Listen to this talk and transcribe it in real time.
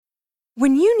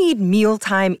When you need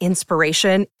mealtime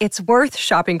inspiration, it's worth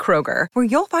shopping Kroger, where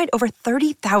you'll find over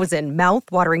 30,000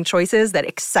 mouth-watering choices that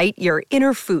excite your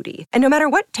inner foodie. And no matter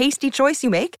what tasty choice you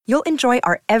make, you'll enjoy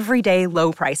our everyday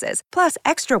low prices, plus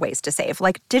extra ways to save,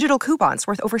 like digital coupons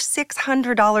worth over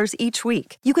 $600 each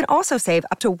week. You can also save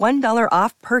up to $1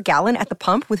 off per gallon at the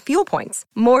pump with fuel points.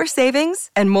 More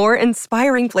savings and more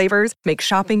inspiring flavors make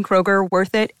shopping Kroger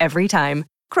worth it every time.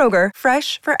 Kroger,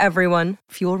 fresh for everyone.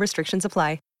 Fuel restrictions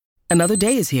apply. Another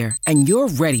day is here, and you're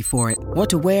ready for it. What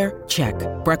to wear? Check.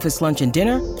 Breakfast, lunch, and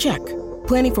dinner? Check.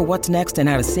 Planning for what's next and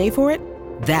how to save for it?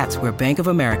 That's where Bank of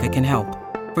America can help.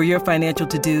 For your financial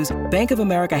to-dos, Bank of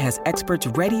America has experts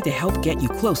ready to help get you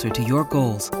closer to your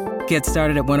goals. Get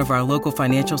started at one of our local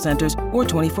financial centers or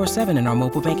 24/7 in our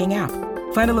mobile banking app.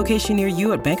 Find a location near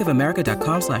you at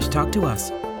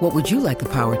bankofamerica.com/talktous. What would you like the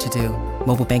power to do?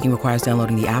 Mobile banking requires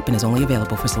downloading the app and is only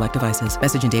available for select devices.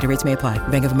 Message and data rates may apply.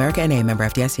 Bank of America N.A., member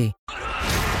FDIC.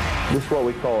 This is what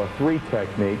we call a three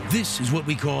technique. This is what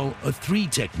we call a three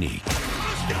technique.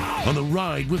 On the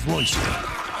ride with Reusse.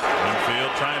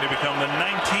 Winfield trying to become the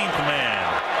 19th man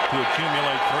to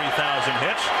accumulate 3,000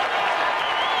 hits.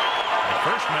 The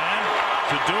first man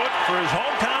to do it for his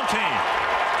hometown team.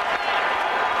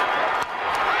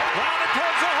 Grounded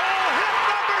towards the hole, hit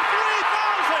number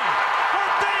 3,000 for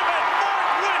David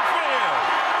Mark Winfield.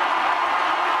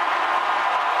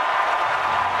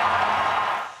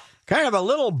 Kind of a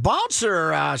little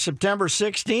bouncer, September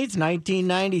 16th,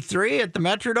 1993 at the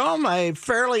Metrodome. A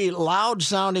fairly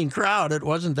loud-sounding crowd. It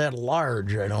wasn't that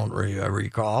large, I don't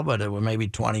recall, but it was maybe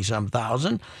 20-some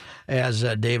thousand as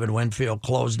David Winfield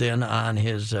closed in on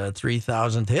his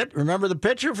 3,000th hit. Remember the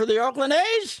pitcher for the Oakland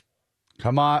A's?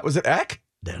 Come on. Was it Eck?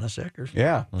 Dennis Eckersley.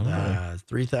 Yeah.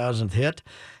 3,000th hit.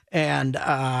 And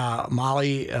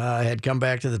Molly had come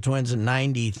back to the Twins in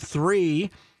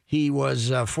 93. He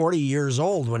was 40 years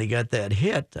old when he got that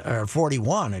hit, or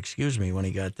 41, excuse me, when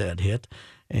he got that hit.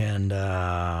 And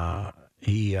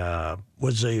he got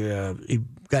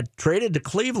traded to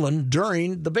Cleveland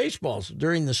during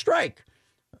the strike.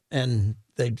 And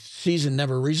the season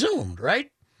never resumed, right?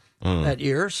 That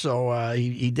year. So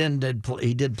he did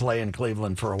play in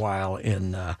Cleveland for a while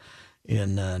in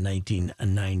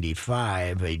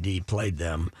 1995. He played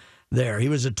them there. He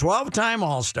was a 12-time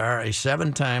All-Star, a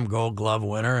 7-time Gold Glove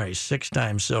winner, a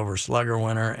 6-time Silver Slugger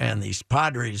winner, and these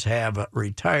Padres have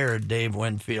retired Dave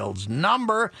Winfield's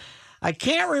number. I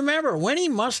can't remember when he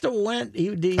must have went.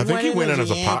 I think he went in as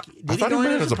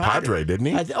a Padre, didn't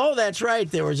he? That's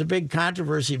right. There was a big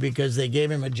controversy because they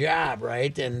gave him a job,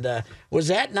 right? And was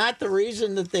that not the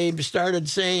reason that they started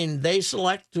saying they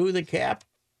select who the cap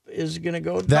is going to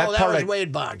go? That was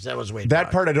Wade Boggs. That was Wade Boggs.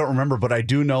 That part I don't remember, but I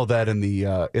do know that in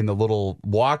the little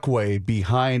walkway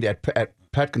behind at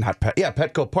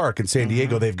Petco Park in San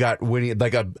Diego, they've got Winnie,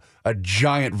 like a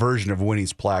giant version of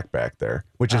Winnie's plaque back there,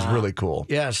 which is really cool.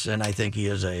 Yes, and I think he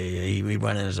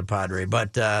went in as a Padre.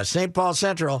 But St. Paul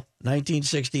Central,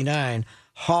 1969,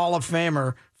 Hall of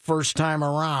Famer, first time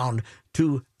around,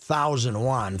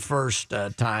 2001, first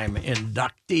time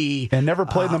inductee. And never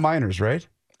played in the minors, right?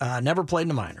 Never played in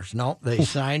the minors. No, they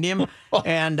signed him.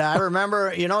 And I remember,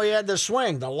 he had the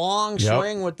swing, the long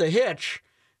swing with the hitch.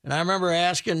 And I remember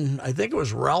asking, I think it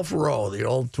was Ralph Rowe, the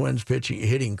old Twins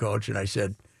hitting coach, and I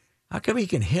said, how come he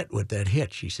can hit with that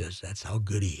hitch? He says, that's how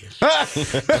good he is.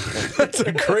 That's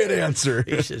a great answer.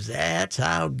 He says, that's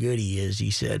how good he is. He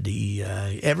said,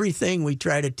 everything we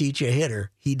try to teach a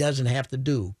hitter, he doesn't have to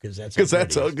do because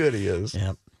that's how good he is.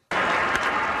 Yep.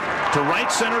 To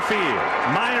right center field.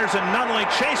 Myers and Nunley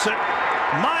chase it.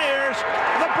 Myers,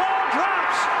 the ball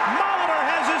drops. Molitor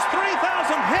has his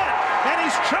 3,000th hit, and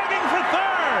he's chugging for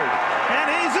third.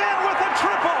 And he's in with a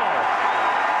triple.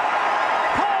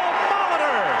 Paul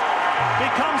Molitor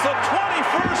becomes the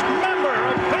 21st member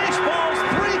of baseball's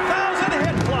 3,000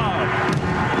 hit club.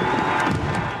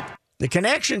 The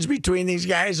connections between these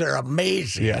guys are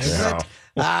amazing. Yes.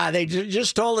 They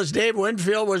just told us Dave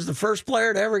Winfield was the first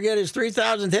player to ever get his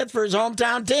 3,000th hit for his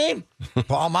hometown team.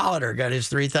 Paul Molitor got his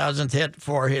 3,000th hit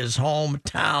for his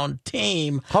hometown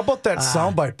team. How about that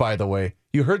soundbite, by the way?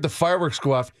 You heard the fireworks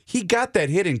go off. He got that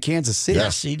hit in Kansas City.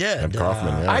 Yes, he did. And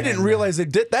Kaufman, I didn't realize they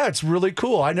did that. It's really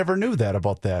cool. I never knew that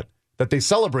about that they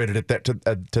celebrated it to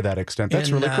that extent.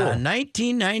 That's really cool. In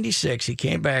 1996, he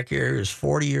came back here. He was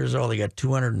 40 years old. He got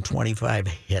 225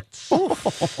 hits.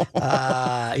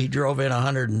 He drove in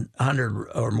 100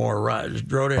 or more runs.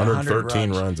 Drove in 113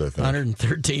 runs, I think.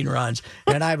 113 runs.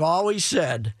 And I've always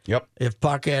said, if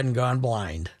Puck hadn't gone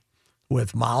blind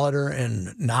with Molitor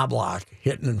and Knobloch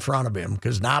hitting in front of him,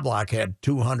 because Knobloch had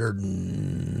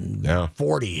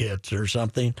 240 hits or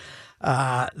something,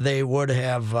 they would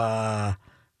have...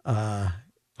 How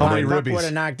many Buck ribbies? would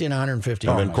have knocked in 150.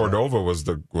 And then Cordova was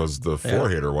the four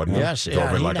hitter, wasn't he? Yes,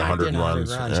 Drove in like he knocked 100 in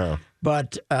runs. Yeah.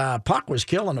 But Puck was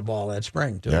killing the ball that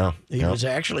spring, too. Yeah, He was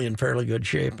actually in fairly good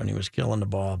shape, and he was killing the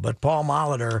ball. But Paul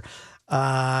Molitor,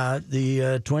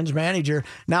 the Twins manager.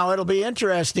 Now, it'll be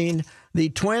interesting. The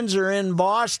Twins are in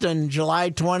Boston July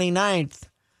 29th.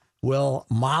 Will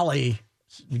Molly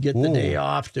get the day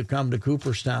off to come to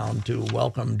Cooperstown to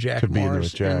welcome Jack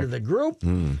Morris into the group?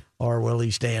 Or will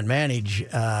he stay and manage?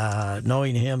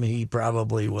 Knowing him, he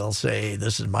probably will say,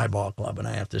 this is my ball club and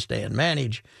I have to stay and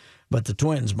manage. But the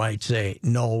Twins might say,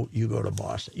 no, you go to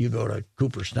Boston. You go to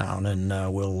Cooperstown,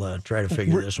 and we'll try to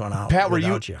figure this one out. Pat,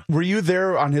 were you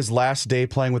there on his last day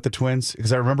playing with the Twins?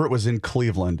 Because I remember it was in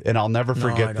Cleveland, and I'll never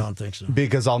forget. No, I don't think so.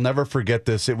 Because I'll never forget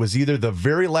this. It was either the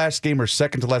very last game or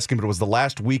second to last game, but it was the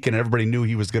last weekend, and everybody knew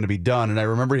he was going to be done. And I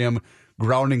remember him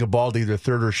grounding a ball to either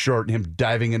third or short, and him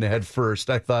diving into head first.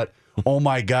 I thought, oh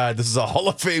my God, this is a Hall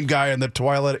of Fame guy in the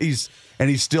twilight. He's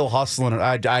still hustling.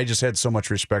 I just had so much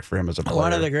respect for him as a player.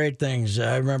 One of the great things,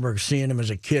 I remember seeing him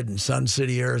as a kid in Sun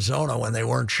City, Arizona, when they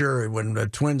weren't sure, when the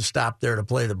Twins stopped there to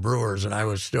play the Brewers, and I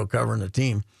was still covering the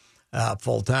team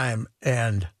full time,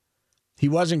 and he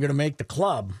wasn't going to make the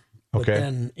club, but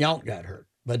then Yount got hurt.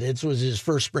 But it was his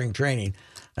first spring training,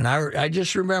 and I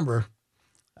just remember,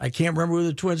 I can't remember who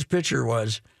the Twins pitcher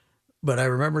was, but I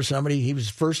remember he was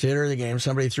the first hitter of the game.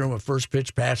 Somebody threw him a first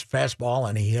pitch fastball,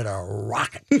 and he hit a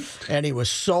rocket. And he was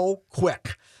so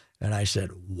quick. And I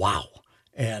said, wow.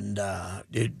 And,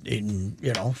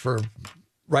 for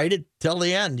right till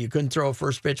the end, you couldn't throw a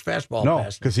first pitch fastball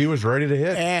past him. Because he was ready to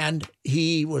hit. And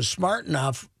he was smart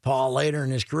enough, Paul, later in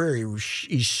his career,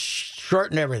 he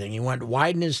shortened everything. He went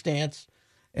wide in his stance,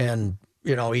 and,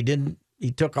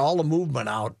 he took all the movement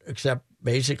out except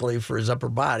basically for his upper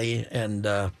body,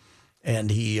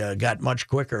 and he got much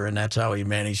quicker, and that's how he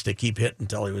managed to keep hitting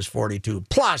until he was 42.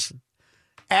 Plus,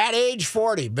 at age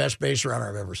 40, best base runner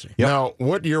I've ever seen. Yep. Now,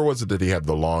 what year was it that he had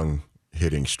the long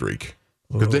hitting streak?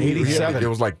 Because 87. It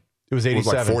was 87. It was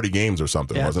like 40 games or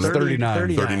something, wasn't it?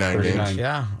 39 games.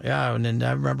 Yeah. And then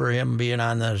I remember him being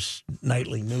on the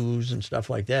nightly news and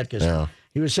stuff like that because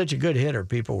he was such a good hitter.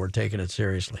 People were taking it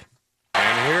seriously.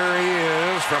 And here he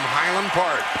is from Highland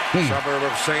Park, suburb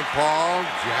of St. Paul,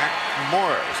 Jack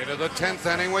Morris. Into the 10th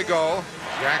inning we go.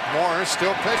 Jack Morris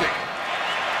still pitching.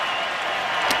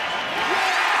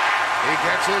 He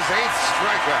gets his 8th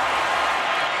strikeout.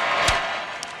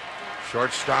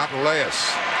 Shortstop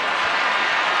Reusse.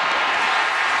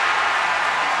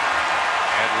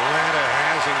 Atlanta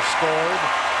has him scored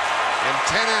in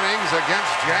 10 innings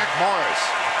against Jack Morris.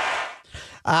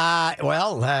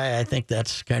 I think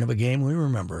that's kind of a game we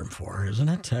remember him for, isn't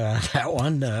it? That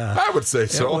one. I would say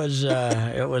so.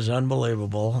 It was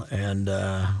unbelievable, and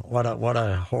what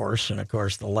a horse! And of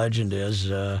course, the legend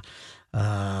is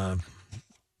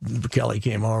Kelly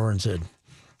came over and said,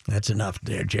 "That's enough,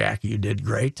 there, Jack. You did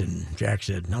great." And Jack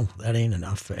said, "No, that ain't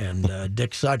enough." And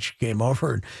Dick Such came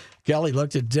over, and Kelly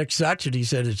looked at Dick Such, and he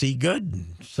said, "Is he good?"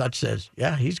 And Such says,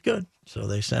 "Yeah, he's good." So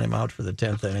they sent him out for the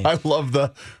 10th inning. I love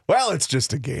it's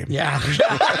just a game. Yeah, it's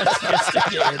just a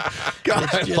game. God,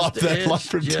 I love that line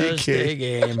from TK. Just a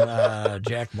game.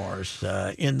 Jack Morris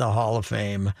in the Hall of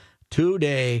Fame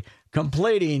today,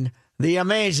 completing the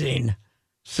amazing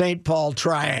St. Paul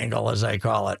Triangle, as I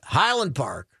call it. Highland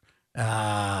Park,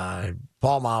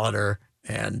 Paul Molitor,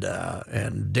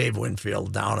 and Dave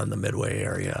Winfield down in the Midway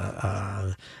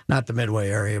area. Not the Midway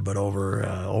area, but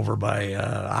over by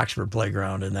Oxford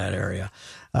Playground in that area.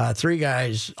 3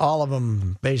 guys, all of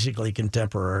them basically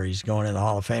contemporaries, going in the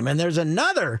Hall of Fame. And there's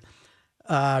another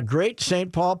great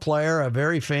St. Paul player, a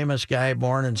very famous guy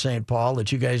born in St. Paul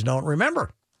that you guys don't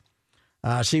remember.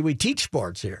 See, we teach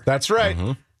sports here. That's right.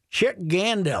 Mm-hmm. Chick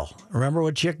Gandil. Remember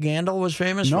what Chick Gandil was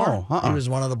famous for? He was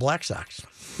one of the Black Sox.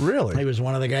 Really? He was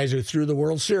one of the guys who threw the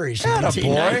World Series in Atta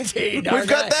 1919. boy. We've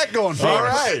got that going for us. All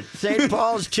right. St.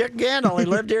 Paul's Chick Gandil. He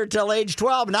lived here till age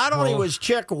 12. Not only was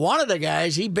Chick one of the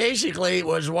guys, he basically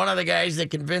was one of the guys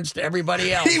that convinced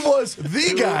everybody else. He was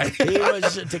the guy. He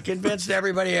was to convince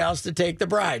everybody else to take the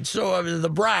bribes. So the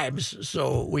bribes.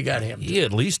 So we got him. He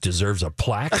at least deserves a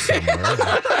plaque somewhere.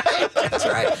 That's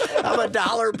right. Of a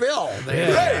 $1 bill.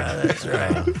 Yeah, that's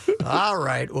right. All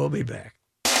right. We'll be back.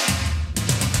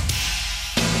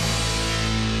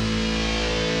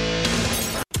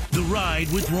 The Ride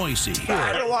with Reusse.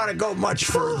 I don't want to go much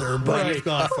further, but We've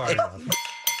gone far enough.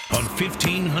 On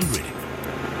 1500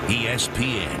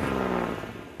 ESPN.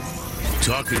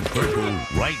 Talking Purple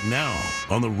right now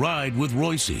on The Ride with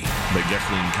Reusse. Ben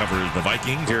Gessling covers the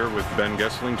Vikings. Here with Ben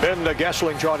Gessling. Ben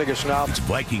Gessling joining us now. It's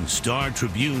Viking Star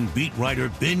Tribune beat writer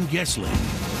Ben Gessling.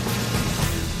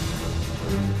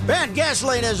 Ben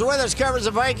Gessling is with us, covers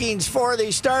the Vikings for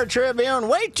the Star Tribune.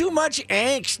 Way too much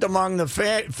angst among the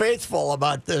faithful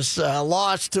about this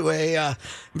loss to a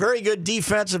very good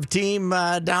defensive team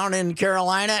down in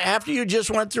Carolina. After you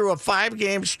just went through a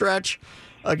 5-game stretch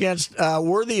against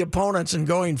worthy opponents and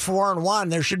going 4-1,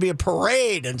 there should be a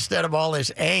parade instead of all this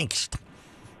angst.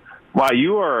 Wow,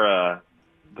 you are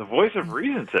the voice of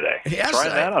reason today. Yes,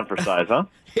 trying that on for size, huh?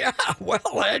 Yeah, well,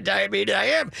 I mean,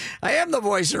 I am the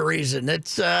voice of reason.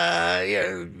 It's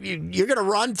you're going to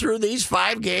run through these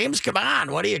 5 games. Come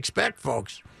on, what do you expect,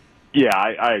 folks? Yeah,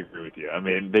 I agree with you. I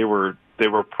mean, they were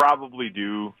probably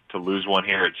due to lose one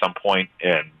here at some point,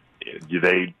 and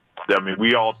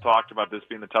we all talked about this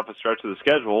being the toughest stretch of the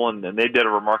schedule, and they did a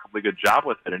remarkably good job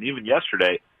with it. And even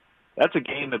yesterday, that's a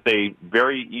game that they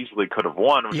very easily could have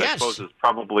won, which I suppose is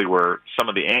probably where some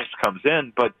of the angst comes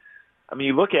in. But, I mean,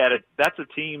 you look at it, that's a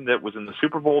team that was in the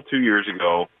Super Bowl 2 years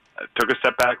ago, took a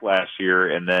step back last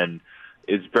year, and then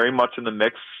is very much in the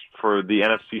mix for the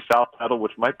NFC South title,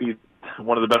 which might be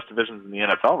one of the best divisions in the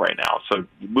NFL right now. So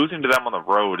losing to them on the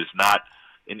road is not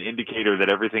an indicator that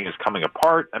everything is coming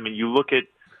apart. I mean, you look at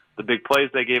the big plays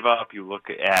they gave up, you look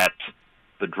at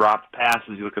the dropped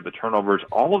passes, you look at the turnovers,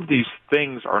 all of these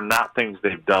things are not things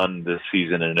they've done this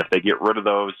season. And if they get rid of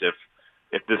those,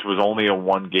 if this was only a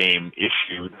 1-game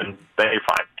issue, then they're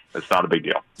fine. It's not a big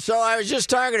deal. So I was just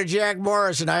talking to Jack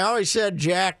Morris, and I always said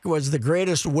Jack was the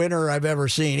greatest winner I've ever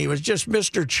seen. He was just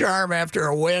Mr. Charm after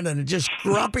a win and just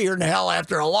grumpier than hell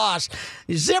after a loss.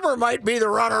 Zimmer might be the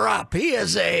runner-up. He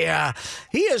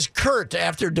is curt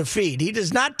after defeat. He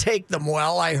does not take them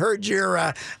well. I heard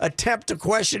your attempt to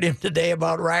question him today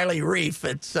about Riley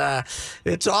Reusse.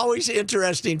 It's always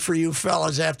interesting for you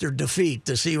fellas after defeat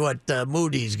to see what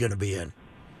mood he's going to be in.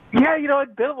 Yeah,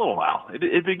 it'd been a little while.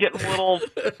 It'd been getting a little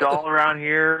dull around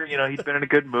here. He'd been in a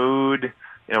good mood.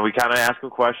 We kind of ask him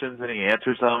questions and he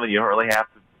answers them, and you don't really have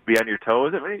to be on your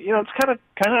toes. I mean, it's kind of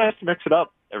nice to mix it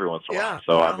up every once in a while.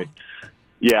 So, I mean,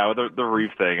 yeah, with the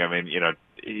Reusse thing, I mean,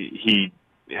 he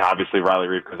obviously Riley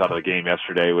Reusse goes out of the game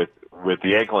yesterday with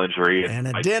the ankle injury, and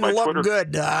it didn't look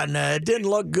good. It didn't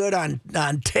look good on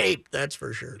tape. That's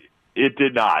for sure. It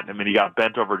did not. I mean, he got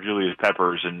bent over Julius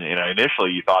Peppers, and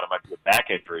initially you thought it might be a back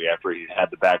injury after he had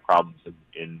the back problems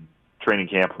in training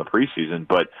camp in the preseason.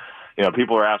 But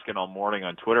people are asking all morning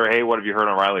on Twitter, "Hey, what have you heard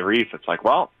on Riley Reusse?" It's like,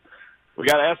 well, we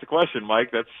got to ask the question,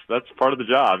 Mike. That's part of the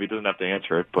job. He doesn't have to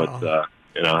answer it, but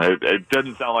it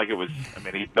doesn't sound like it was. I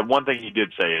mean, the one thing he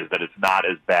did say is that it's not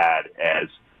as bad as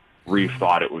Reusse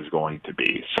thought it was going to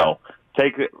be. So.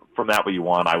 Take it from that what you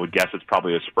want. I would guess it's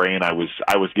probably a sprain. I was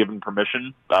given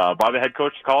permission by the head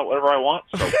coach to call it whatever I want.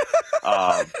 So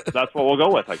that's what we'll go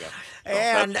with, I guess. So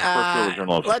and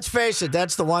let's face it,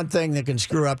 that's the one thing that can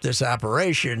screw up this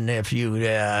operation. If you,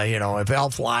 if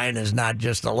Elflein is not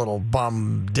just a little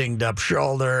bum dinged up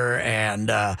shoulder, and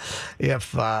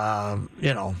if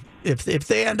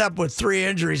they end up with 3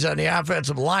 injuries on the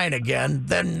offensive line again,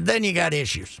 then you got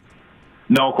issues.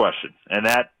 No question, and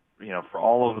that. For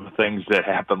all of the things that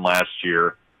happened last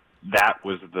year, that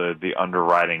was the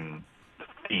underwriting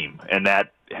theme. And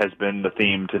that has been the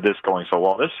theme to this going so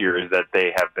well this year, is that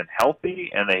they have been healthy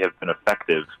and they have been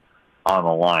effective on the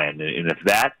line. And if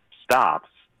that stops,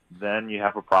 then you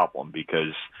have a problem,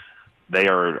 because they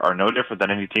are no different than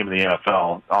any team in the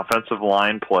NFL. Offensive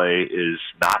line play is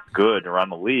not good around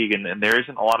the league, and there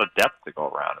isn't a lot of depth to go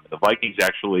around. I mean, the Vikings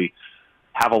actually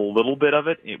have a little bit of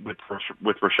it with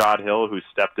Rashad Hill, who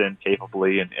stepped in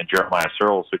capably, and Jeremiah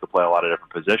Searles, who could play a lot of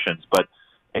different positions. But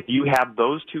if you have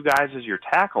those 2 guys as your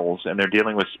tackles and they're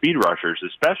dealing with speed rushers,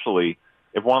 especially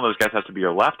if one of those guys has to be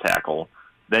your left tackle,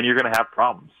 then you're going to have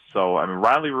problems. So, I mean,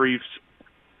 Riley Reuf's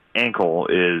ankle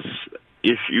is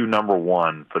issue number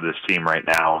 1 for this team right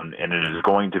now, and it is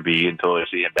going to be until they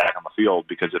see him back on the field,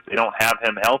 because if they don't have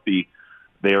him healthy,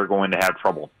 they are going to have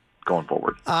trouble going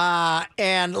forward.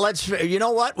 And you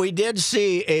know what? We did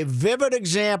see a vivid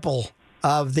example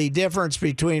of the difference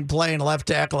between playing left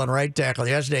tackle and right tackle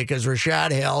yesterday, because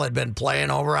Rashad Hill had been playing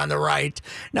over on the right.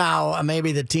 Now,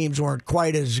 maybe the teams weren't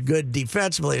quite as good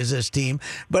defensively as this team,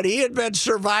 but he had been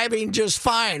surviving just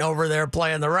fine over there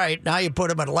playing the right. Now you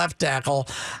put him at left tackle,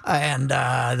 and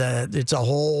it's a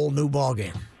whole new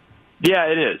ballgame. Yeah,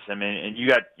 it is. I mean, and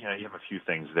you have a few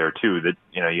things there too. That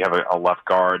you have a left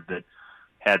guard that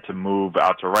had to move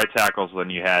out to right tackles,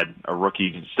 then you had a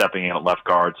rookie stepping in at left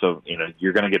guard. So,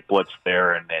 you're going to get blitz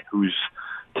there, and who's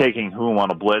taking whom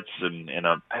on a blitz and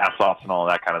a pass off and all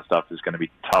that kind of stuff is going to be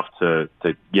tough to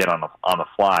get on the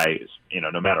fly,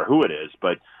 no matter who it is.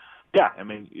 But yeah, I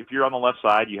mean, if you're on the left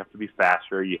side, you have to be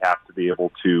faster. You have to be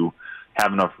able to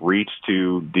have enough reach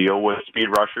to deal with speed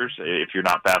rushers if you're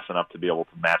not fast enough to be able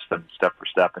to match them step for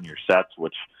step in your sets,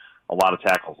 which a lot of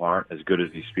tackles aren't as good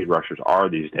as these speed rushers are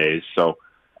these days. So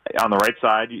on the right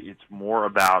side, it's more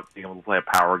about being able to play a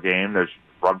power game. There's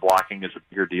run blocking is a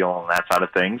bigger deal on that side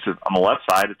of things. On the left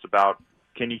side, it's about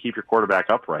can you keep your quarterback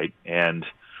upright, and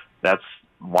that's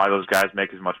why those guys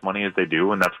make as much money as they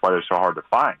do, and that's why they're so hard to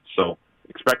find. So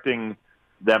expecting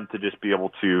them to just be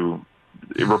able to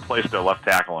replace their left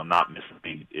tackle and not miss a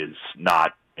beat is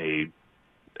not a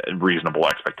reasonable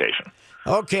expectation.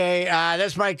 Okay,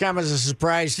 this might come as a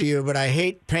surprise to you, but I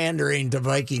hate pandering to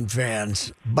Viking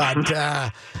fans. But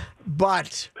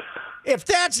if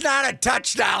that's not a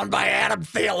touchdown by Adam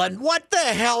Thielen, what the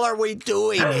hell are we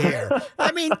doing here?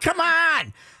 I mean, come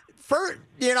on.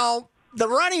 The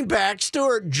running back,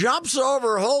 Stewart, jumps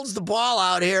over, holds the ball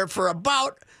out here for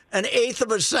about an eighth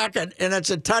of a second, and it's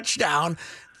a touchdown.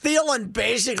 Thielen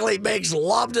basically makes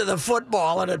love to the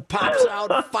football, and it pops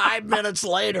out 5 minutes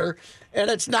later, and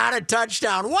it's not a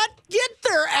touchdown. Get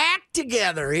their act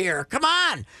together here. Come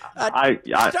on.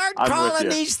 Start calling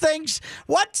these things.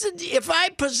 If I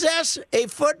possess a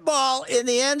football in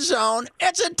the end zone,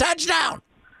 it's a touchdown.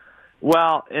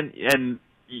 Well, and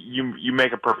you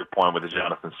make a perfect point with the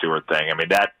Jonathan Stewart thing. I mean,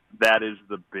 that is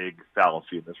the big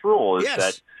fallacy in this rule is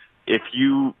that if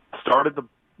you started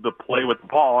the play with the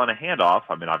ball on a handoff,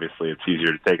 I mean, obviously it's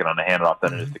easier to take it on a handoff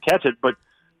than it is to catch it. But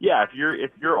yeah,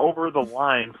 if you're over the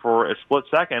line for a split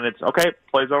second, it's okay.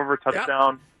 Plays over,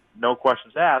 touchdown, no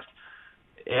questions asked.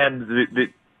 And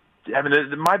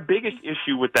my biggest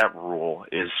issue with that rule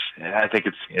is, and I think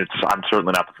it's I'm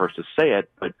certainly not the first to say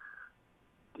it, but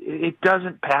it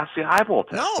doesn't pass the eyeball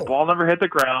test. No. The ball never hit the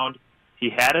ground. He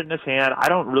had it in his hand. I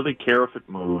don't really care if it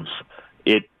moves.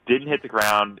 It didn't hit the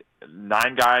ground.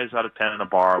 9 guys out of 10 in a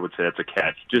bar would say it's a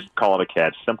catch. Just call it a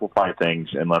catch. Simplify things,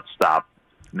 and let's stop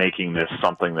making this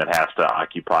something that has to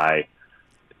occupy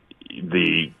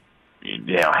the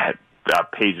a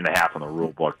page and a half in the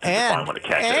rule book to define what a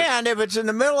catch is. And if it's in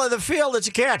the middle of the field, it's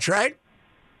a catch, right?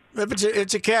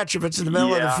 It's a catch if it's in the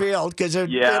middle of the field because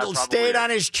it'll stay on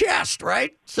his chest,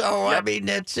 right? So I mean,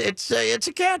 it's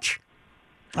a catch.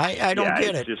 I don't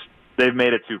get it. They've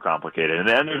made it too complicated, and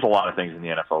then there's a lot of things in the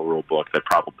NFL rule book that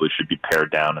probably should be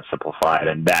pared down and simplified,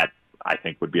 and that I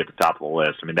think would be at the top of the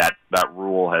list. I mean, that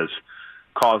rule has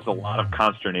caused a lot of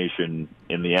consternation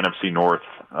in the NFC North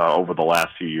over the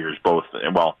last few years,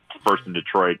 first in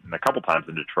Detroit and a couple times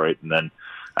in Detroit, and then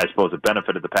I suppose it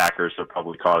benefited the Packers, so it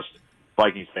probably caused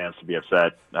Vikings fans to be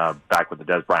upset back with the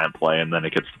Des Bryant play, and then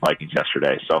it gets the Vikings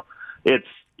yesterday. So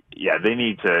they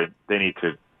need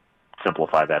to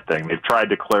simplify that thing. They've tried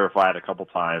to clarify it a couple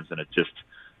times, and it just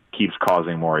keeps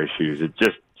causing more issues. It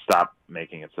just stop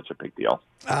making it such a big deal.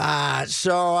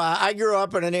 So I grew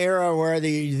up in an era where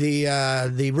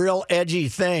the real edgy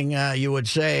thing, you would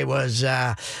say, was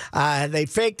they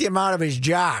faked him out of his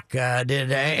jock.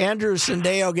 Did Andrew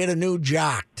Sandeo get a new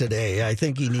jock today? I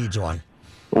think he needs one.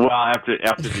 Well, after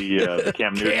the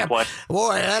Cam Newton play.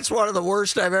 Boy, that's one of the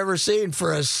worst I've ever seen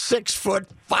for a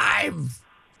 6'5",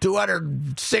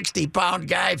 260-pound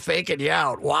guy faking you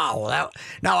out. Wow.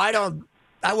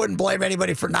 I wouldn't blame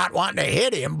anybody for not wanting to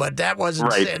hit him, but that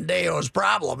wasn't Sandeo's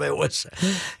problem. It was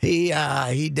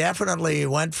he definitely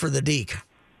went for the deke.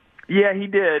 Yeah, he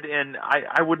did, and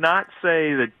I would not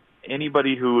say that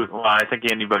anybody I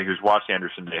think anybody who's watched Andrew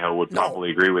Sandeo would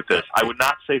probably agree with this. I would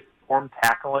not say form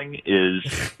tackling is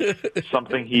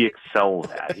something he excels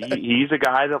at. He's a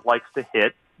guy that likes to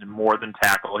hit more than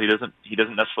tackle. He doesn't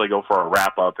necessarily go for a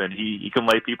wrap up, and he can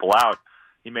lay people out.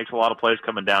 He makes a lot of plays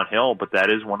coming downhill, but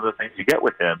that is one of the things you get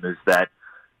with him is that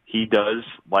he does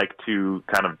like to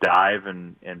kind of dive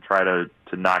and try to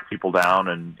knock people down,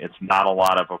 and it's not a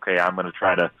lot of, okay, I'm going to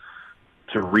try to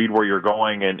read where you're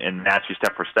going and match you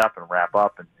step for step and wrap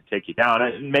up and take you down.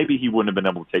 And maybe he wouldn't have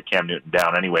been able to take Cam Newton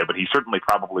down anyway, but he certainly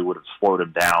probably would have slowed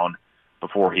him down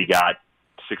before he got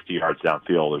 60 yards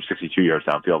downfield or 62 yards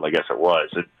downfield, I guess it was.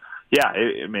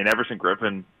 Everson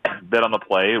Griffin bit on the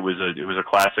play. It was a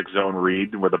classic zone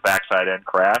read where the backside end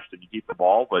crashed and you keep the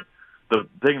ball. But the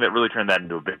thing that really turned that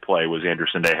into a big play was Andrew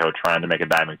Sandeo trying to make a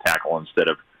diving tackle instead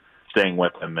of staying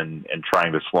with him and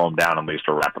trying to slow him down at least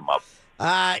or wrap him up.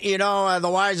 The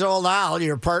wise old owl,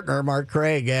 your partner, Mark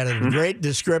Craig, had a great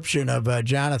description of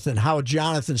how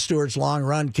Jonathan Stewart's long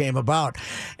run came about.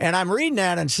 And I'm reading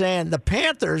that and saying the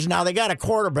Panthers, now they got a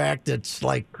quarterback that's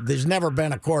like, there's never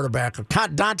been a quarterback.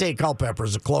 Dante Culpepper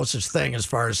is the closest thing as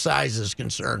far as size is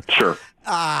concerned. Sure.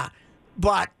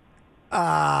 But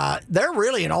they're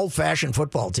really an old-fashioned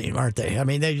football team, aren't they? I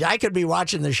mean, I could be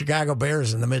watching the Chicago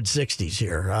Bears in the mid-'60s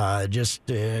here,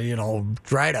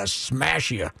 try to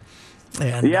smash you.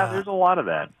 And, there's a lot of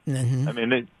that. Mm-hmm. I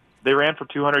mean, they ran for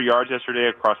 200 yards yesterday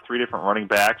across 3 different running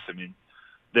backs. I mean,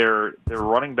 their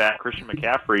running back, Christian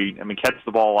McCaffrey, catches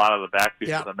the ball out of the backfield.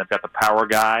 Yep. And they've got the power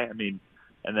guy. And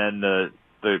then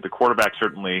the quarterback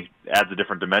certainly adds a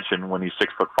different dimension when he's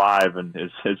 6'5" and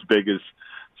is as big as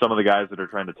some of the guys that are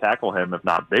trying to tackle him, if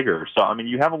not bigger. So,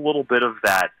 you have a little bit of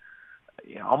that,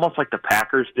 almost like the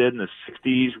Packers did in the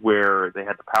 60s, where they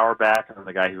had the power back and then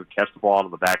the guy who would catch the ball out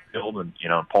of the backfield, and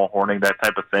Paul Hornung, that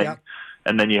type of thing. Yep.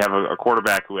 And then you have a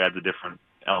quarterback who adds a different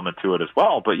element to it as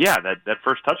well. But yeah, that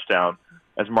first touchdown,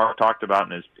 as Mark talked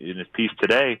about in his piece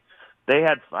today, they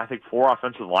had, I think, 4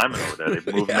 offensive linemen over there.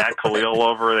 They moved Matt Khalil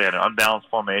over. They had an unbalanced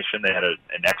formation. They had an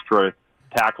extra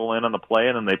tackle in on the play,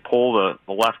 and then they pulled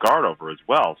the left guard over as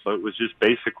well. So it was just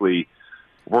basically,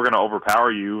 we're going to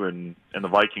overpower you, and the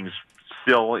Vikings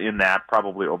still in that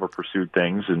probably over-pursued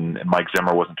things, and Mike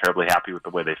Zimmer wasn't terribly happy with the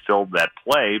way they filled that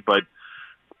play. But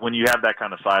when you have that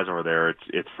kind of size over there,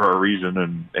 it's for a reason,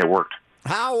 and it worked.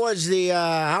 How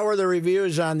were the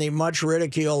reviews on the much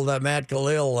ridiculed Matt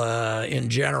Khalil in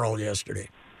general yesterday?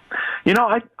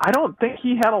 I don't think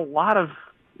he had a lot of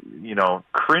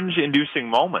cringe-inducing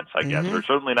moments, I guess, or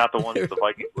certainly not the ones the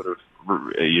Vikings would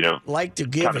have like to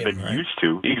give kind of him, been right? used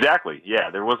to. Exactly.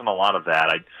 Yeah, there wasn't a lot of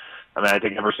that. I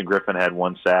think Emerson Griffin had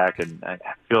 1 sack, and I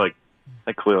feel like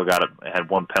Khalil had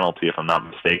 1 penalty, if I'm not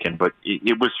mistaken. But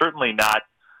it was certainly not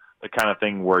the kind of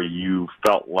thing where you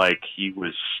felt like he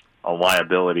was a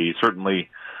liability. Certainly,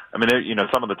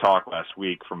 some of the talk last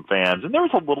week from fans, and there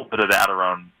was a little bit of that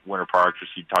around Winter Park,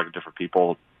 just you talk to different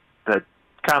people, that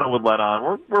kind of would let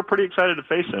on, we're pretty excited to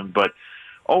face him. But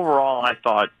overall, I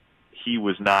thought he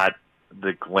was not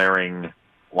the glaring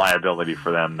liability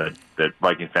for them that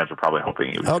Viking fans were probably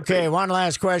hoping he was. Okay, one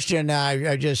last question.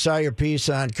 I just saw your piece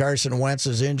on Carson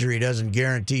Wentz's injury doesn't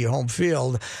guarantee home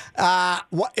field.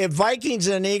 If Vikings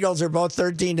and Eagles are both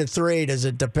 13-3, does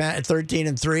it depend?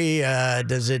 13-3,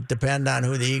 does it depend on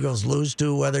who the Eagles lose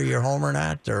to, whether you're home or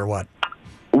not, or what?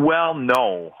 Well,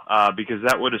 no, because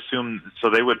that would assume so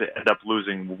they would end up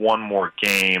losing 1 more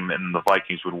game, and the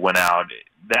Vikings would win out.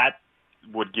 That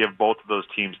would give both of those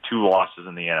teams 2 losses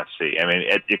in the NFC.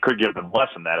 It could give them less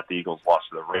than that if the Eagles lost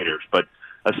to the Raiders. But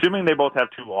assuming they both have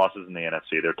 2 losses in the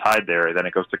NFC, they're tied there. Then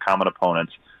it goes to common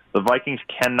opponents. The Vikings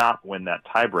cannot win that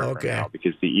tiebreaker right now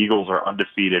because the Eagles are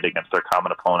undefeated against their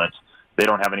common opponents. They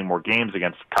don't have any more games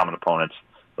against common opponents.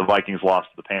 The Vikings lost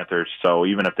to the Panthers, so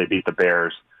even if they beat the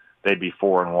Bears, they'd be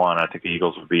 4-1. I think the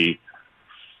Eagles would be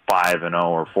 5-0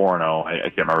 or 4-0. I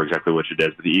can't remember exactly which it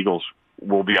is, but the Eagles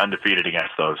will be undefeated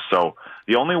against those. So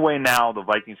the only way now the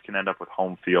Vikings can end up with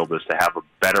home field is to have a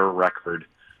better record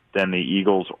than the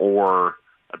Eagles or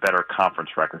a better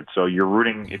conference record. So if you're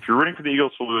rooting for the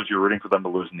Eagles to lose, you're rooting for them to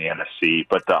lose in the NFC.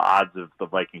 But the odds of the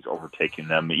Vikings overtaking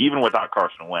them, even without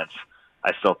Carson Wentz,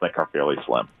 I still think are fairly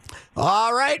slim.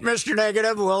 All right, Mr.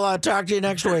 Negative. We'll talk to you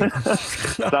next week.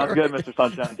 Sounds good, Mr.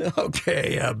 Sunshine.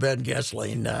 Okay, Ben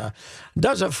Gessling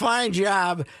does a fine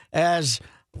job as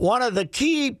one of the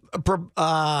key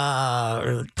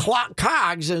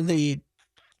cogs in the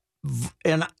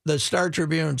Star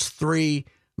Tribune's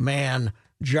 3-man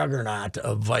juggernaut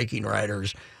of Viking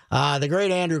writers. The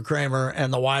great Andrew Kramer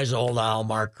and the wise old owl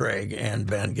Mark Craig and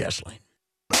Ben Gessling.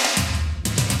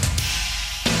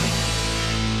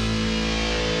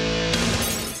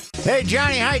 Hey,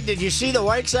 Johnny Height, did you see the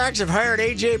White Sox have hired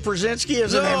A.J. Przinsky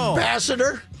as an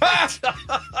ambassador?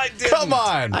 I didn't. Come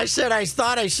on. I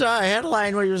thought I saw a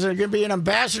headline where he was going to be an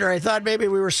ambassador. I thought maybe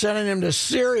we were sending him to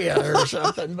Syria or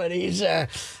something, but he's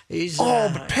Pat, he's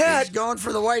going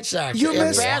for the White Sox.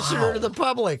 Ambassador to the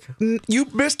public. You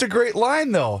missed a great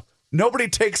line, though. Nobody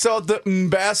takes out the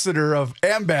ambassador of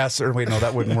ambassador. Wait, no,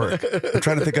 that wouldn't work. I'm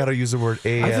trying to think how to use the word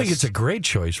AS. I think it's a great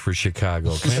choice for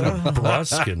Chicago. Kind of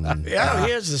brusque and he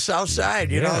is the South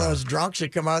Side. You know those drunks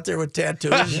that come out there with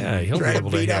tattoos. He'll try be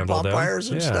able to beat to up handle umpires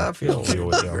them. and stuff. He'll deal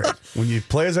with them. When you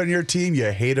players on your team, you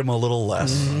hate them a little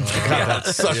less. God,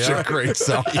 that's such a great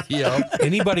song.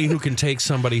 Anybody who can take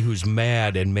somebody who's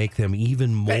mad and make them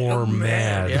even more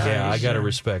mad. I got to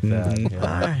respect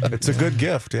that. It's a good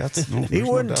gift. He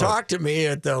wouldn't talk to me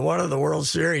at one of the World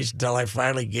Series until I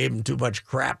finally gave him too much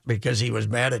crap because he was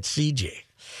mad at CJ.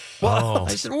 Well,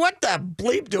 I said, what the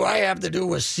bleep do I have to do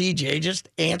with CJ? Just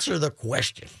answer the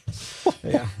question.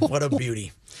 What a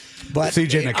beauty. But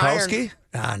CJ Nikowski?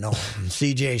 No,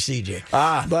 CJ.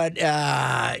 But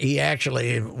he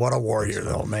actually, what a warrior,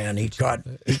 though, man. He caught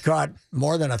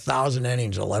more than 1,000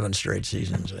 innings, 11 straight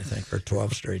seasons, I think, or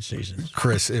 12 straight seasons.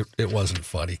 Chris, it wasn't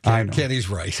funny. I know.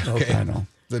 Kenny's right. Okay. I know.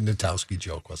 the Natowski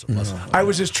joke wasn't. I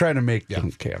was just trying to make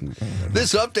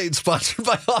This update sponsored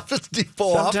by Office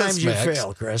Depot. Sometimes you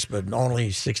fail, Chris, but only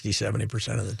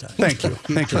 60-70% of the time. Thank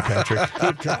you, Patrick.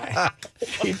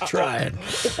 Keep trying.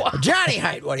 Johnny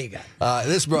Height, what do you got?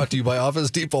 This is brought to you by Office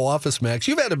Depot Office Max.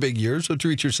 You've had a big year, so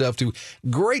treat yourself to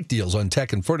great deals on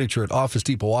tech and furniture at Office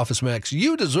Depot Office Max.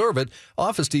 You deserve it.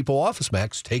 Office Depot Office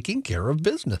Max, taking care of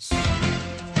business.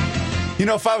 You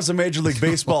know, if I was a Major League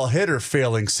Baseball hitter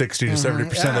failing 60 to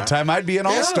 70% of the time, I'd be an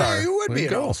all-star. You would be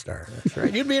an all-star. That's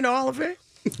right. You'd be in the Hall of Fame.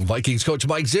 Vikings coach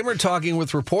Mike Zimmer talking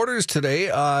with reporters today.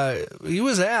 He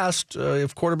was asked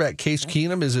if quarterback Case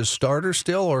Keenum is his starter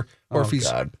still, or if he's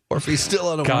still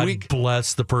on a week. God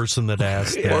bless the person that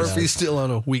asked that. Or if he's still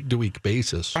on a week-to-week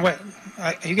basis. Wait,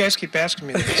 you guys keep asking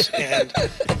me this, and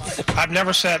I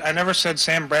never said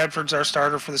Sam Bradford's our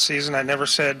starter for the season. I never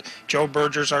said Joe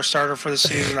Berger's our starter for the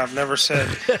season. I've never said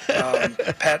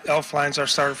Pat Elflein's our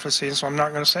starter for the season, so I'm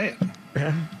not going to say it.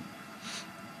 Yeah.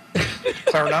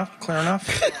 Clear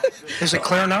enough? Is it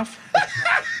clear enough?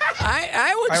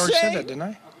 I would I already say... said that, didn't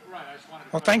I?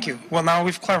 Well, thank you. Well, now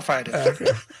we've clarified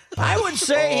it. I would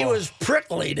say he was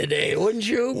prickly today, wouldn't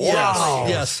you? Wow.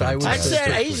 Yes, I would. I've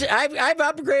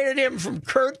upgraded him from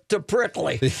Kurt to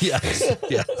prickly. Yes.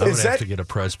 Yeah. I'm going to have to get a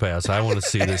press pass. I want to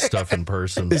see this stuff in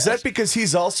person. Is that because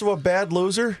he's also a bad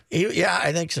loser? Yeah,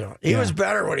 I think so. He was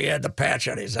better when he had the patch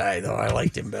on his eye, though. I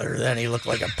liked him better then. He looked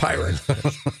like a pirate.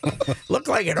 Looked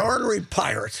like an ornery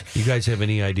pirate. You guys have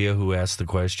any idea who asked the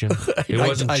question? It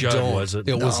wasn't Judd, was it?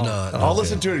 It was not. I'll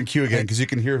listen to it in queue again because you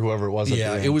can hear whoever it was.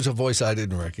 Yeah, it was a voice I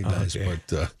didn't recognize,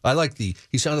 but I like he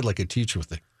sounded like a teacher with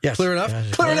the clear enough?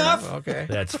 Yes, clear enough? Okay.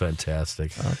 That's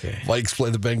fantastic. Okay. Vikes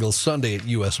play the Bengals Sunday at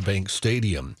U.S. Bank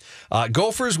Stadium.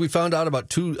 Gophers, we found out about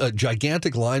two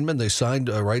gigantic linemen they signed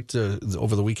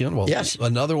over the weekend. Well, yes.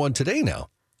 Another one today now.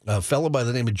 A fellow by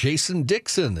the name of Jason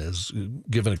Dixon is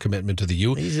given a commitment to the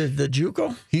U. He's the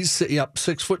JUCO? He's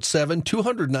 6'7",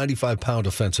 295-pound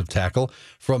offensive tackle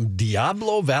from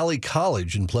Diablo Valley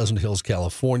College in Pleasant Hills,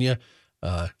 California.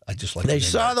 I just like. They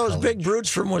saw those big brutes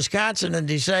from Wisconsin and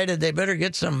decided they better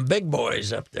get some big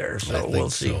boys up there. So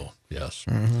we'll see. So, yes.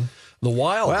 Mm-hmm. The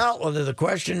Wild. Well, the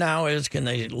question now is, can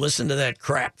they listen to that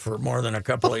crap for more than a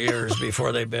couple of years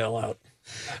before they bail out?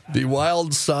 The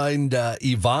Wild signed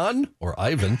Ivan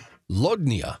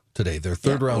Lodnia today, their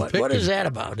third-round pick. What is that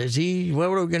about? What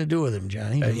are we going to do with him,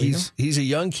 Johnny? He's a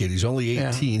young kid. He's only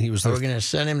 18. Yeah. Are we going to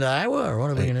send him to Iowa, or what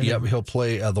are we going to do? Yeah, he'll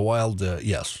play the Wild.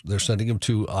 Yes, they're sending him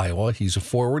to Iowa. He's a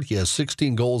forward. He has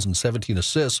 16 goals and 17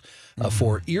 assists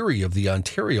for Erie of the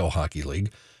Ontario Hockey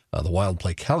League. The Wild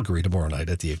play Calgary tomorrow night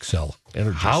at the Excel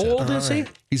Energy How Center. old is he?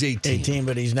 He's 18. 18,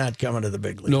 but he's not coming to the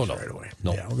big leagues right away.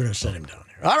 No. Yeah, we're going to send him down there.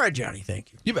 All right, Johnny,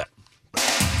 thank you. You bet.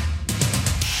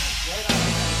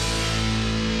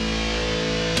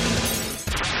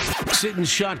 Sitting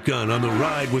shotgun on the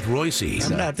ride with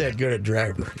Reusse. I'm not that good at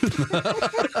driver.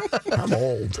 I'm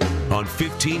old. On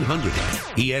 1500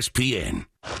 ESPN.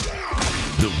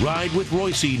 The ride with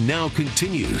Reusse now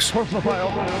continues.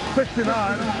 Profile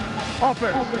 69,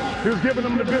 offense. He's giving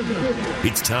them the business.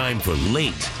 It's time for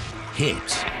late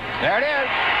hits. There it is.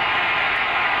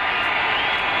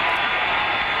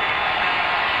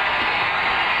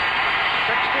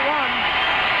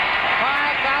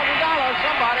 $5,000,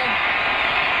 somebody.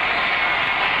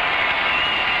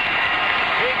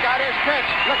 He got his pitch.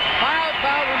 Look,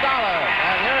 $5,000.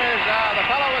 And here is the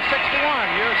fellow with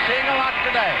 61. You're seeing a lot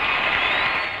today.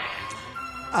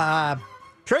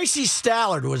 Tracy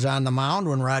Stallard was on the mound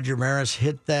when Roger Maris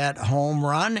hit that home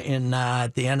run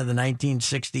at the end of the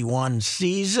 1961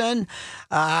 season.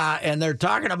 And they're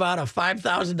talking about a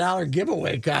 $5,000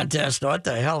 giveaway contest. What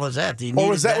the hell was that? Or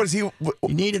was that was he? You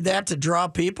needed that to draw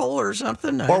people or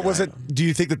something? Or was it? Do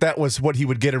you think that was what he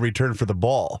would get in return for the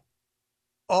ball?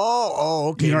 Oh,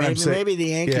 okay. You know what I'm saying? Maybe the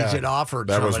Yankees had offered.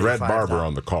 That was Red 5, Barber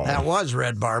on the call. That was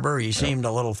Red Barber. He seemed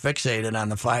a little fixated on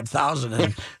the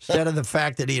 5,000 instead of the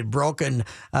fact that he had broken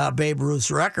Babe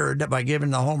Ruth's record by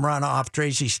giving the home run off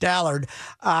Tracy Stallard.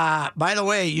 By the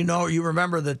way, you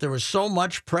remember that there was so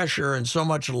much pressure and so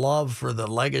much love for the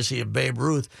legacy of Babe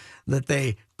Ruth that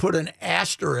they put an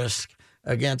asterisk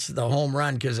against the home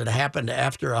run because it happened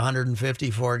after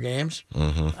 154 games.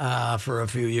 For a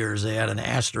few years. They had an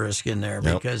asterisk in there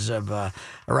because of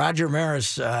Roger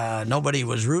Maris. Nobody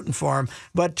was rooting for him.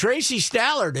 But Tracy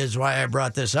Stallard is why I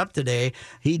brought this up today.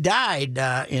 He died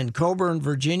in Coburn,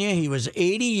 Virginia. He was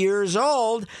 80 years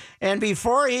old. And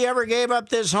before he ever gave up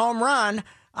this home run,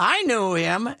 I knew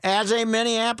him as a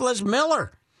Minneapolis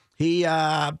Miller. He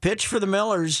pitched for the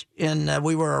Millers,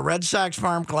 we were a Red Sox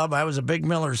farm club. I was a big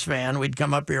Millers fan. We'd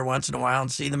come up here once in a while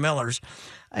and see the Millers.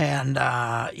 And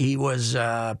he was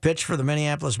pitched for the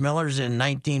Minneapolis Millers in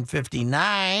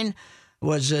 1959.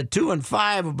 Was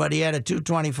 2-5, but he had a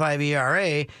 2.25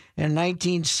 ERA. In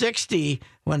 1960,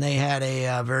 when they had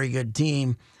a very good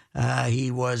team, he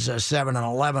was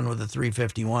 7-11 with a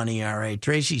 3.51 ERA.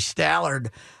 Tracy Stallard.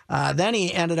 Then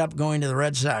he ended up going to the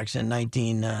Red Sox in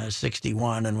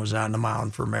 1961 and was on the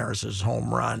mound for Maris's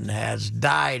home run. Has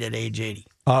died at age 80.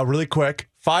 Really quick,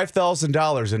 $5,000 in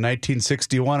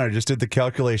 1961. I just did the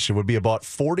calculation. Would be about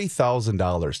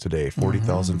 $40,000 today.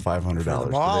 $40,500 For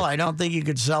the ball, I don't think you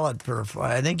could sell it for.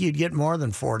 I think you'd get more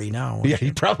than 40 now. Yeah,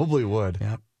 you probably would.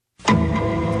 Yep.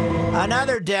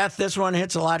 Another death. This one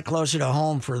hits a lot closer to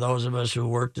home for those of us who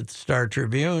worked at the Star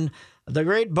Tribune. The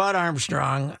great Bud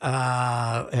Armstrong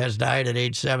has died at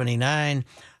age 79.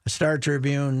 A Star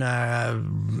Tribune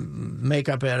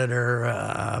makeup editor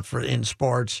in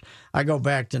sports. I go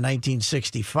back to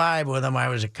 1965 with him. I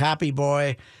was a copy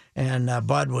boy, and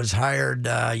Bud was hired,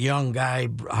 young guy,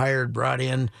 brought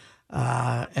in,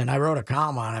 and I wrote a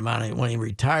column on him when he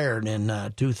retired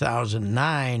in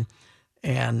 2009.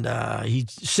 And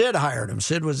Sid hired him.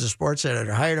 Sid was the sports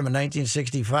editor. Hired him in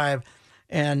 1965.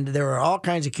 And there were all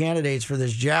kinds of candidates for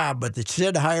this job, but the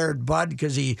Sid hired Bud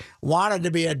because he wanted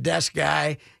to be a desk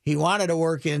guy. He wanted to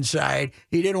work inside.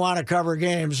 He didn't want to cover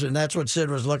games, and that's what Sid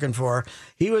was looking for.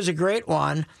 He was a great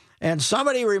one. And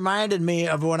somebody reminded me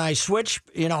of when I switched,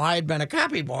 I had been a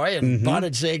copy boy, and Bud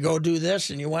would say, go do this,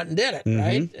 and you went and did it,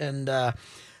 right? And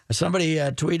somebody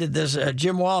tweeted this,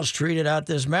 Jim Walsh tweeted out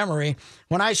this memory.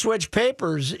 When I switched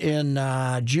papers in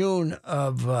June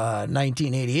of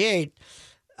 1988,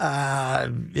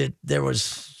 there was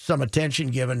some attention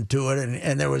given to it,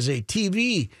 and there was a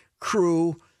TV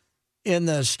crew in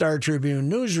the Star Tribune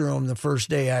newsroom the first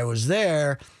day I was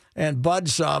there, and Bud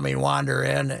saw me wander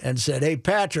in and said, hey,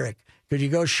 Patrick, could you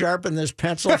go sharpen this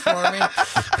pencil for me?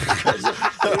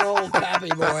 The old copy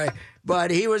boy.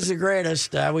 But he was the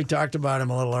greatest. We talked about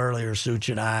him a little earlier, Such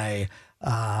and I.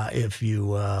 If you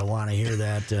want to hear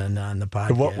that on the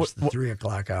podcast, the 3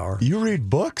 o'clock hour. You read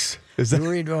books?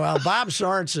 Well, Bob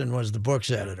Sorensen was the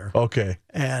books editor. Okay.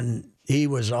 And he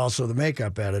was also the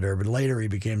makeup editor, but later he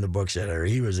became the books editor.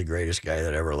 He was the greatest guy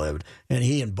that ever lived. And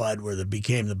he and Bud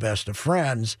became the best of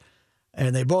friends,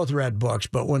 and they both read books.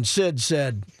 But when Sid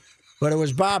said, but it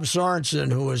was Bob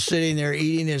Sorensen who was sitting there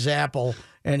eating his apple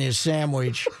and his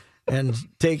sandwich and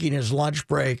taking his lunch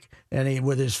break, and he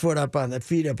with his feet up on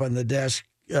the desk,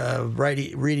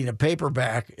 reading a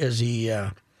paperback as he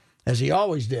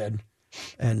always did.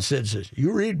 And Sid says,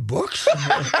 "You read books?"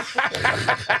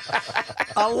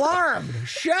 Alarmed,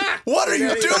 shocked. What are you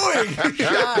doing?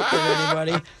 Shocked at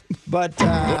anybody. But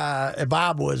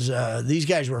Bob was. These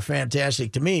guys were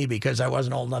fantastic to me because I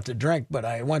wasn't old enough to drink, but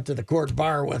I went to the court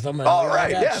bar with them. And all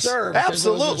right, got yes, served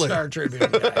absolutely. Star Tribune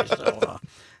guys.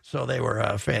 So they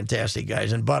were fantastic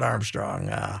guys. And Bud Armstrong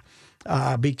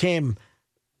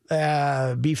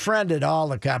befriended all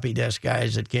the copy desk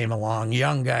guys that came along,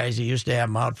 young guys. He used to have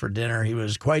them out for dinner. He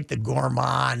was quite the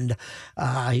gourmand.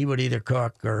 He would either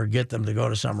cook or get them to go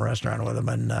to some restaurant with him,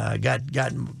 and got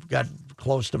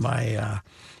close to my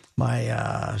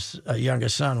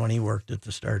youngest son when he worked at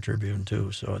the Star Tribune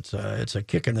too. So it's a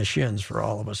kick in the shins for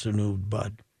all of us who knew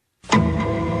Bud.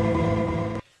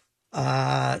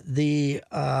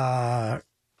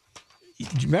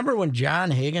 Do you remember when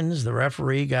John Higgins, the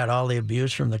referee, got all the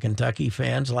abuse from the Kentucky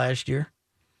fans last year?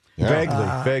 Yeah.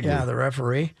 Vaguely. Yeah, the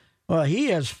referee. Well, he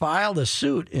has filed a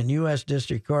suit in U.S.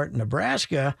 District Court in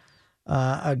Nebraska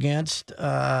against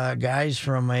guys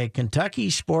from a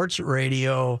Kentucky sports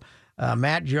radio,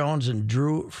 Matt Jones and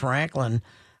Drew Franklin.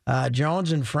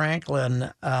 Jones and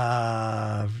Franklin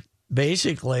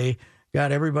basically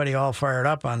got everybody all fired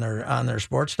up on their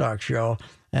sports talk show.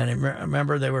 And I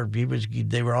remember they were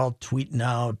all tweeting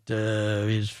out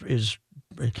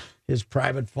his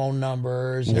private phone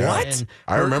numbers. What?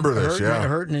 I remember this.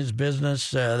 Hurting his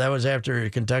business. That was after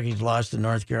Kentucky's lost to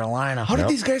North Carolina. How did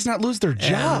these guys not lose their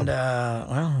job?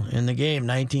 And in the game,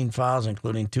 19 fouls,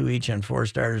 including 2 each and 4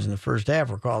 starters in the first half,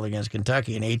 were called against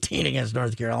Kentucky and 18 against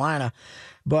North Carolina.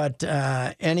 But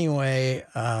anyway.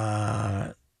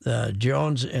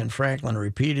 Jones and Franklin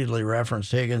repeatedly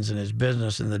referenced Higgins and his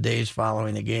business in the days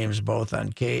following the games, both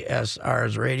on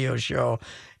KSR's radio show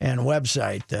and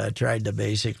website. Tried to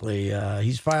basically,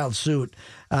 he's filed suit.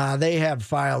 They have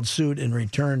filed suit in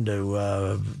return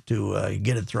to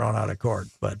get it thrown out of court.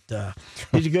 But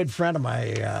he's a good friend of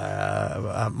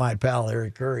my pal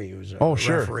Eric Curry, who's a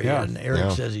referee, and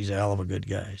Eric says he's a hell of a good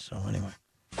guy. So anyway.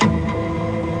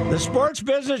 The Sports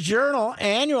Business Journal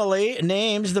annually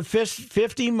names the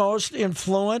 50 most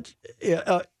influential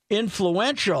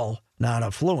not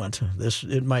affluent.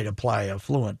 It might apply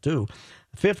affluent too.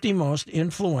 50 most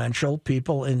influential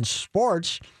people in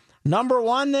sports. Number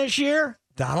 1 this year,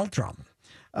 Donald Trump.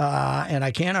 And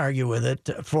I can't argue with it,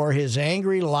 for his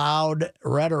angry, loud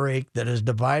rhetoric that has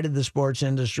divided the sports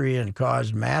industry and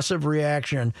caused massive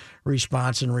reaction,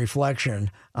 response, and reflection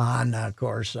on, of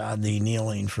course, the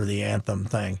kneeling for the anthem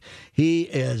thing. He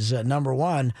is number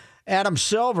 1. Adam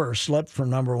Silver slipped from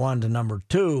number 1 to number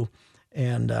 2.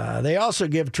 And they also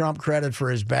give Trump credit for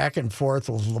his back and forth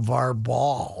with LeVar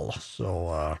Ball,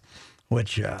 so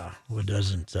which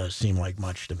doesn't seem like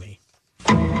much to me.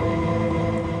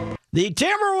 The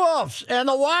Timberwolves and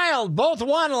the Wild both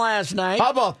won last night.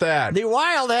 How about that? The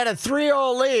Wild had a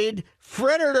 3-0 lead,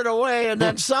 frittered it away, and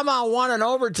then somehow won in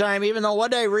overtime, even though,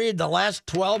 what did I read, the last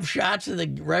 12 shots of the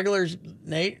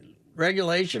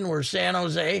regulation were San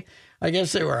Jose. I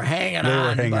guess they were hanging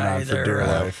on by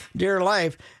their dear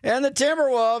life. And the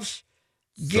Timberwolves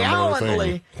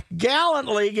gallantly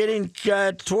getting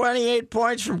 28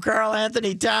 points from Karl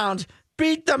Anthony Towns,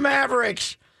 beat the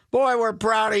Mavericks. Boy, we're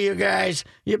proud of you guys.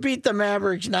 You beat the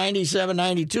Mavericks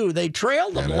 97-92. They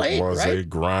trailed them late, right? It was a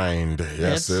grind.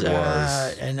 Yes, it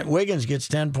was. And Wiggins gets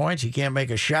 10 points. He can't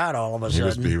make a shot all of a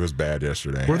sudden. He was bad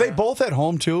yesterday. Were they both at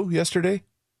home, too, yesterday?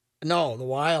 No, the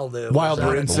Wild.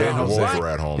 Were in San Jose. The Wolves were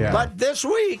at home. Yeah. But this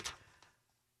week,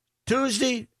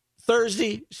 Tuesday,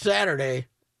 Thursday, Saturday,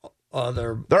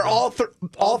 they're all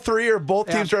three or both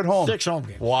teams are at home. 6 home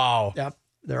games. Wow. Yep.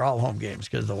 They're all home games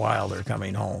because the Wild are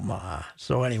coming home.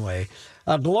 So anyway,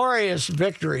 glorious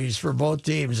victories for both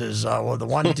teams. Is the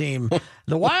one team.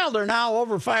 The Wild are now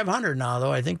over 500 now,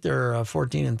 though. I think they're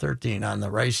 14-13 on the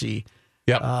Reusse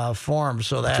form.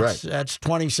 So that's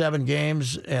 27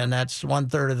 games, and that's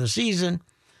 1/3 of the season.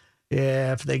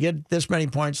 If they get this many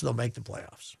points, they'll make the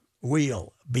playoffs.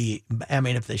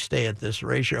 If they stay at this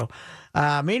ratio.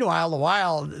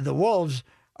 Meanwhile, the Wolves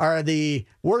are the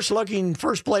worst-looking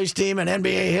first-place team in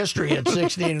NBA history at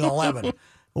 16-11.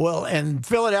 Well, and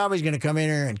Philadelphia's going to come in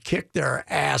here and kick their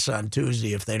ass on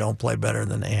Tuesday if they don't play better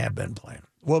than they have been playing.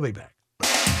 We'll be back.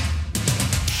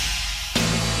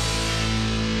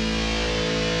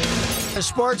 A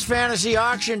sports fantasy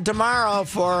auction tomorrow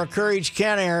for Courage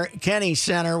Kenny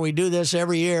Center. We do this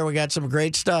every year. We got some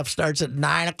great stuff. Starts at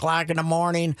 9 o'clock in the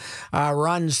morning,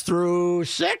 runs through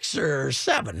 6 or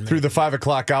 7. Maybe. Through the 5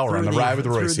 o'clock hour on the Ride with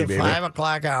Reusse, baby. Through the 5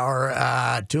 o'clock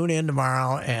hour. Tune in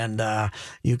tomorrow, and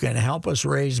you can help us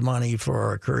raise money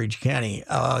for Courage Kenny.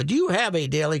 Do you have a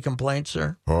daily complaint,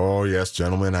 sir? Oh, yes,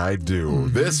 gentlemen, I do.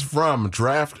 Mm-hmm. This from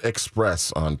Draft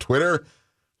Express on Twitter.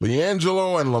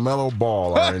 LiAngelo and LaMelo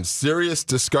Ball are in serious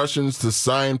discussions to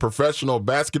sign professional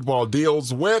basketball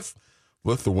deals with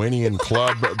Lithuanian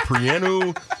club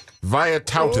Prienų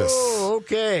Vytautas. Oh,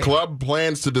 okay. Club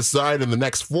plans to decide in the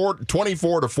next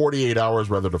 24 to 48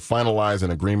 hours whether to finalize an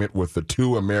agreement with the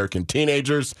 2 American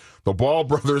teenagers. The Ball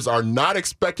brothers are not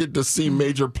expected to see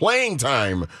major playing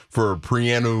time for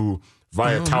Prienų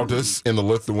Vytautas in the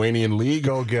Lithuanian League,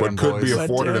 but could be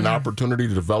afforded an opportunity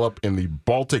to develop in the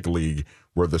Baltic League,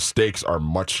 where the stakes are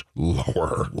much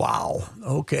lower. Wow.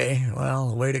 Okay.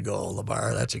 Well, way to go,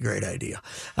 LeVar. That's a great idea.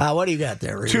 What do you got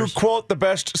there, To Readers? quote the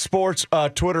best sports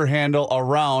Twitter handle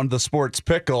around, the Sports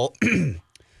Pickle,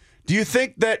 do you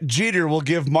think that Jeter will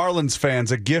give Marlins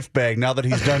fans a gift bag now that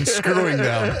he's done screwing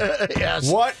them? Yes.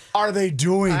 What are they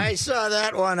doing? I saw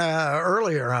that one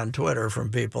earlier on Twitter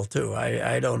from people, too.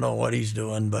 I don't know what he's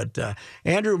doing, but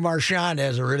Andrew Marchand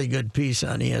has a really good piece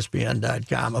on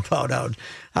ESPN.com about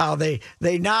how they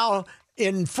now,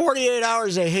 in 48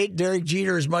 hours, they hate Derek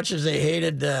Jeter as much as they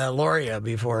hated Loria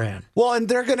beforehand. Well, and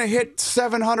they're going to hit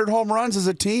 700 home runs as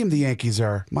a team, the Yankees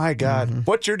are. My God. Mm-hmm.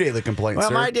 What's your daily complaint, sir?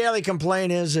 My daily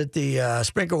complaint is that the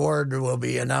Spink Award will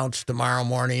be announced tomorrow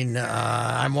morning.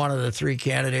 I'm one of the 3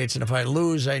 candidates, and if I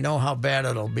lose, I know how bad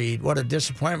it'll be. What a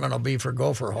disappointment it'll be for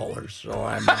gopher holers. So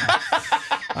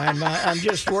I'm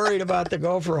just worried about the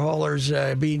gopher holers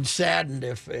being saddened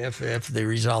if the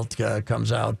result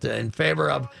comes out in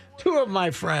favor of 2 of my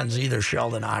friends, either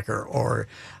Sheldon Ocker or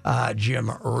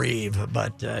Jim Reeve.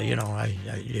 But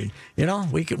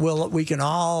we can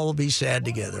all be sad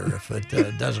together if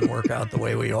it doesn't work out the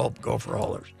way we hope. Gopher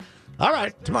holers. All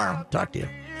right, tomorrow. Talk to you.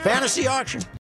 Fantasy auction.